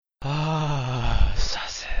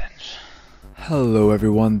Hello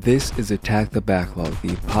everyone, this is Attack the Backlog, the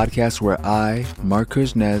podcast where I, Mark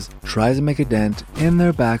Kuznez, tries to make a dent in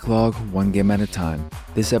their backlog one game at a time.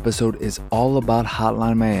 This episode is all about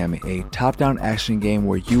Hotline Miami, a top-down action game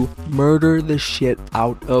where you murder the shit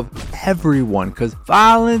out of everyone, because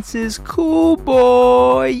violence is cool,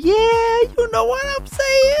 boy. Yeah, you know what I'm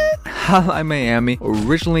saying? Hotline Miami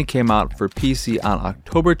originally came out for PC on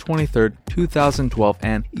October 23rd, 2012,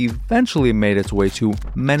 and eventually made its way to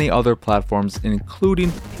many other platforms, including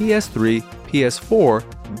PS3, PS4,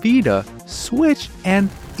 Vita, Switch, and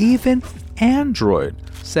even Android.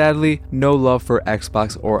 Sadly, no love for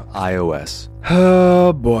Xbox or iOS.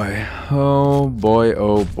 Oh boy, oh boy,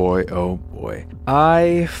 oh boy, oh boy.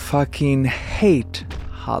 I fucking hate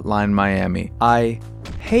Hotline Miami. I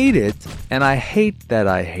hate it, and I hate that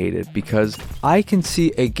I hate it, because I can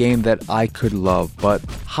see a game that I could love, but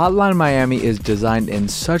Hotline Miami is designed in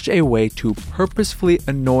such a way to purposefully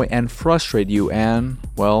annoy and frustrate you, and,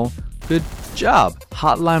 well, good job.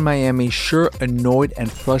 Hotline Miami sure annoyed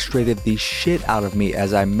and frustrated the shit out of me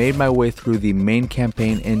as I made my way through the main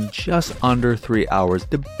campaign in just under 3 hours,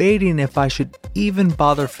 debating if I should even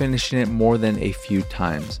bother finishing it more than a few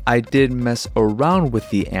times. I did mess around with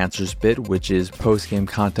the answers bit, which is post-game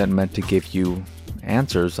content meant to give you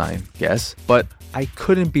answers, I guess, but I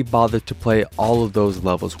couldn't be bothered to play all of those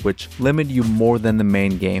levels, which limit you more than the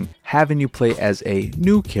main game, having you play as a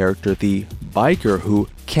new character, the biker, who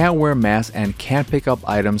can't wear masks and can't pick up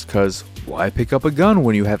items, cause why pick up a gun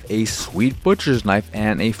when you have a sweet butcher's knife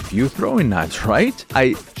and a few throwing knives, right?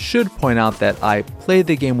 I should point out that I played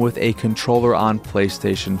the game with a controller on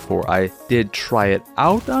PlayStation 4. I did try it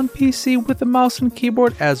out on PC with a mouse and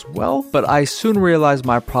keyboard as well, but I soon realized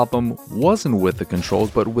my problem wasn't with the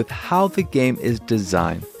controls, but with how the game is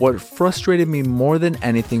designed. What frustrated me more than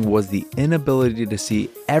anything was the inability to see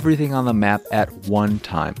everything on the map at one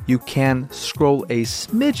time. You can scroll a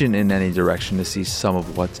smidgen in any direction to see some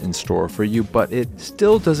of what's in store for you, but it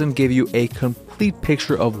still doesn't give you a complete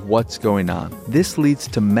picture of what's going on. This leads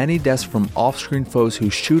to many deaths from off-screen foes who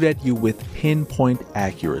shoot at you with pinpoint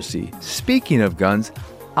accuracy. Speaking of guns,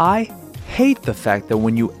 I hate the fact that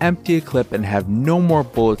when you empty a clip and have no more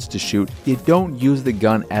bullets to shoot, you don't use the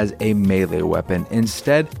gun as a melee weapon.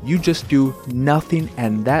 Instead, you just do nothing,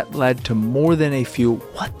 and that led to more than a few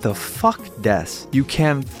what the fuck deaths. You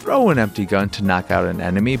can throw an empty gun to knock out an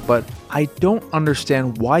enemy, but I don't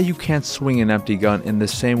understand why you can't swing an empty gun in the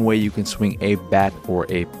same way you can swing a bat or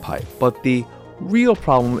a pipe. But the real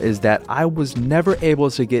problem is that I was never able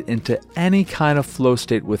to get into any kind of flow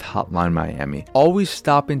state with Hotline Miami. Always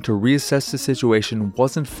stopping to reassess the situation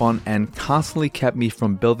wasn't fun and constantly kept me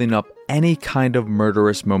from building up any kind of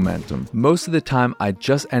murderous momentum. Most of the time, I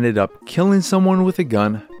just ended up killing someone with a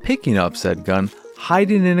gun, picking up said gun,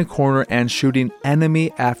 hiding in a corner, and shooting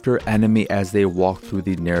enemy after enemy as they walked through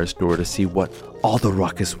the nearest door to see what all the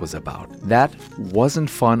ruckus was about. That wasn't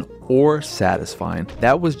fun or satisfying.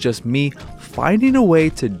 That was just me finding a way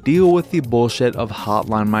to deal with the bullshit of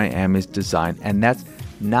Hotline Miami's design, and that's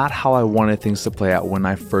not how I wanted things to play out when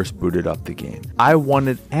I first booted up the game. I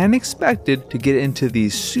wanted and expected to get into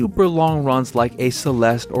these super long runs like a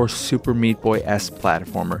Celeste or Super Meat Boy-esque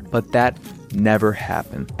platformer, but that never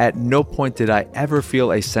happened. At no point did I ever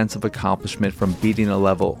feel a sense of accomplishment from beating a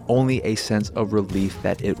level, only a sense of relief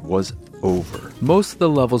that it was over. Most of the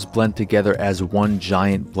levels blend together as one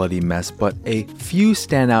giant bloody mess, but a few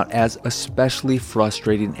stand out as especially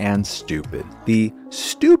frustrating and stupid. The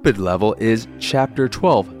stupid level is Chapter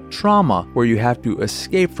 12, Trauma, where you have to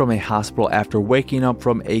escape from a hospital after waking up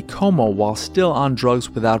from a coma while still on drugs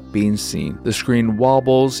without being seen. The screen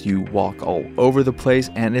wobbles, you walk all over the place,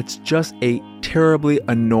 and it's just a terribly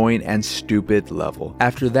annoying and stupid level.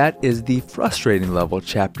 After that is the frustrating level,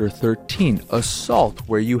 Chapter 13, Assault,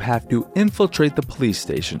 where you have to infiltrate the police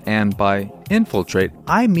station, and by infiltrate,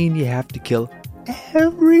 I mean you have to kill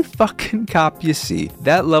every fucking cop you see.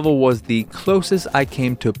 That level was the closest I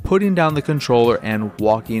came to putting down the controller and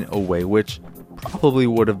walking away, which probably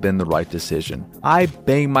would have been the right decision. I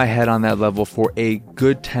banged my head on that level for a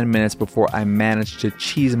good 10 minutes before I managed to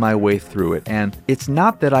cheese my way through it, and it's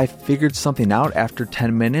not that I figured something out after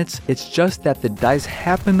 10 minutes, it's just that the dice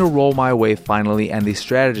happened to roll my way finally, and the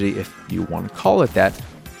strategy, if you want to call it that,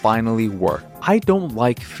 finally worked. I don't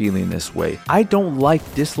like feeling this way. I don't like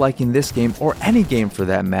disliking this game, or any game for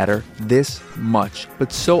that matter, this much.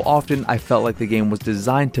 But so often I felt like the game was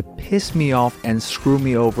designed to piss me off and screw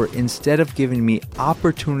me over instead of giving me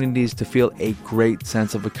opportunities to feel a great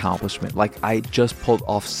sense of accomplishment, like I just pulled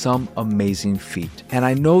off some amazing feat. And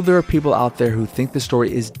I know there are people out there who think the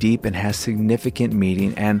story is deep and has significant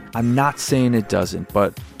meaning, and I'm not saying it doesn't,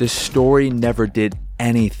 but the story never did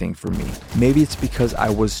anything for me. Maybe it's because I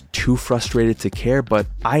was too frustrated to care, but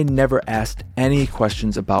I never asked any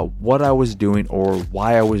questions about what I was doing or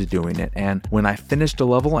why I was doing it. And when I finished a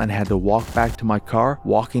level and had to walk back to my car,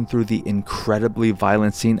 walking through the incredibly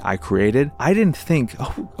violent scene I created, I didn't think,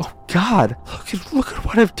 oh God, look at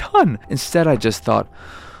what I've done. Instead, I just thought,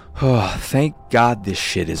 oh, thank God this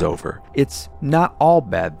shit is over. It's not all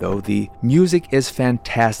bad though. The music is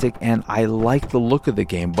fantastic and I like the look of the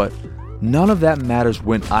game, but none of that matters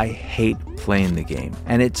when I hate playing the game.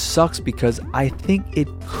 And it sucks because I think it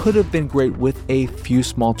could have been great with a few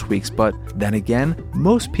small tweaks, but then again,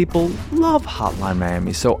 most people love Hotline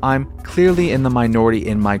Miami, so I'm clearly in the minority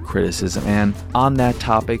in my criticism. And on that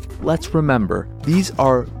topic, let's remember, these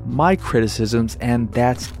are my criticisms and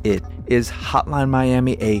that's it. Is Hotline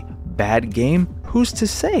Miami a bad game? Who's to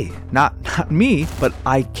say? Not me, but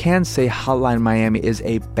I can say Hotline Miami is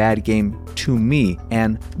a bad game to me,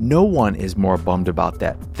 and no one is more bummed about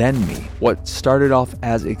that than me. What started off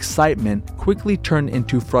as excitement quickly turned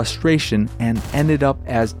into frustration and ended up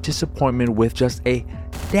as disappointment with just a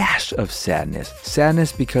dash of sadness.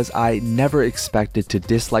 Sadness because I never expected to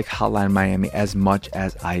dislike Hotline Miami as much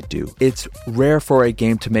as I do. It's rare for a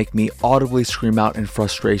game to make me audibly scream out in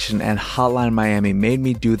frustration, and Hotline Miami made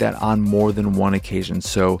me do that on more than one occasion.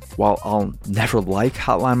 So while I'll never like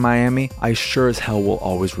Hotline Miami, I sure as hell will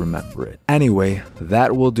always remember it. Anyway,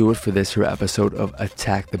 that will do it for this here episode of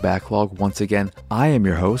Attack the Backlog. Once again, I am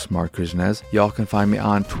your host, Mark Kuznez. Y'all can find me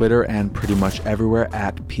on Twitter and pretty much everywhere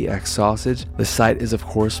at PXSausage. The site is of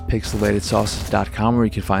course pixelatedsausage.com, where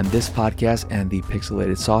you can find this podcast and the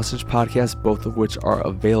Pixelated Sausage podcast, both of which are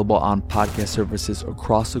available on podcast services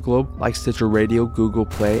across the globe like Stitcher Radio, Google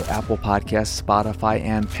Play, Apple Podcasts, Spotify,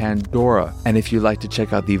 and Pandora. And if you'd like to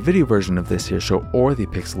check out the video version of this here show or the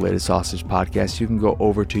Pixelated Sausage podcast, you can go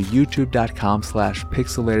over to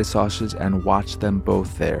youtube.com/pixelatedsausage and watch them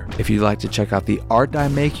both there. If you'd like to check out the art I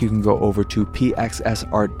make, you can go over to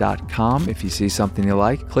pxsart.com. If you see something you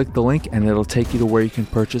like, click the link and it'll take you to where you can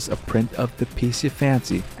purchase a print of the piece you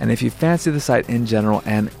fancy. And if you fancy the site in general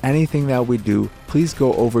and anything that we do, please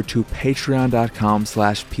go over to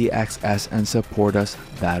patreon.com/pxs and support us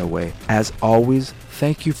that way. As always,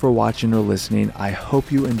 thank you for watching or listening. I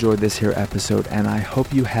hope you enjoyed this here episode, and I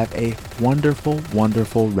hope you have a wonderful,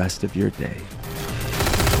 wonderful rest of your day.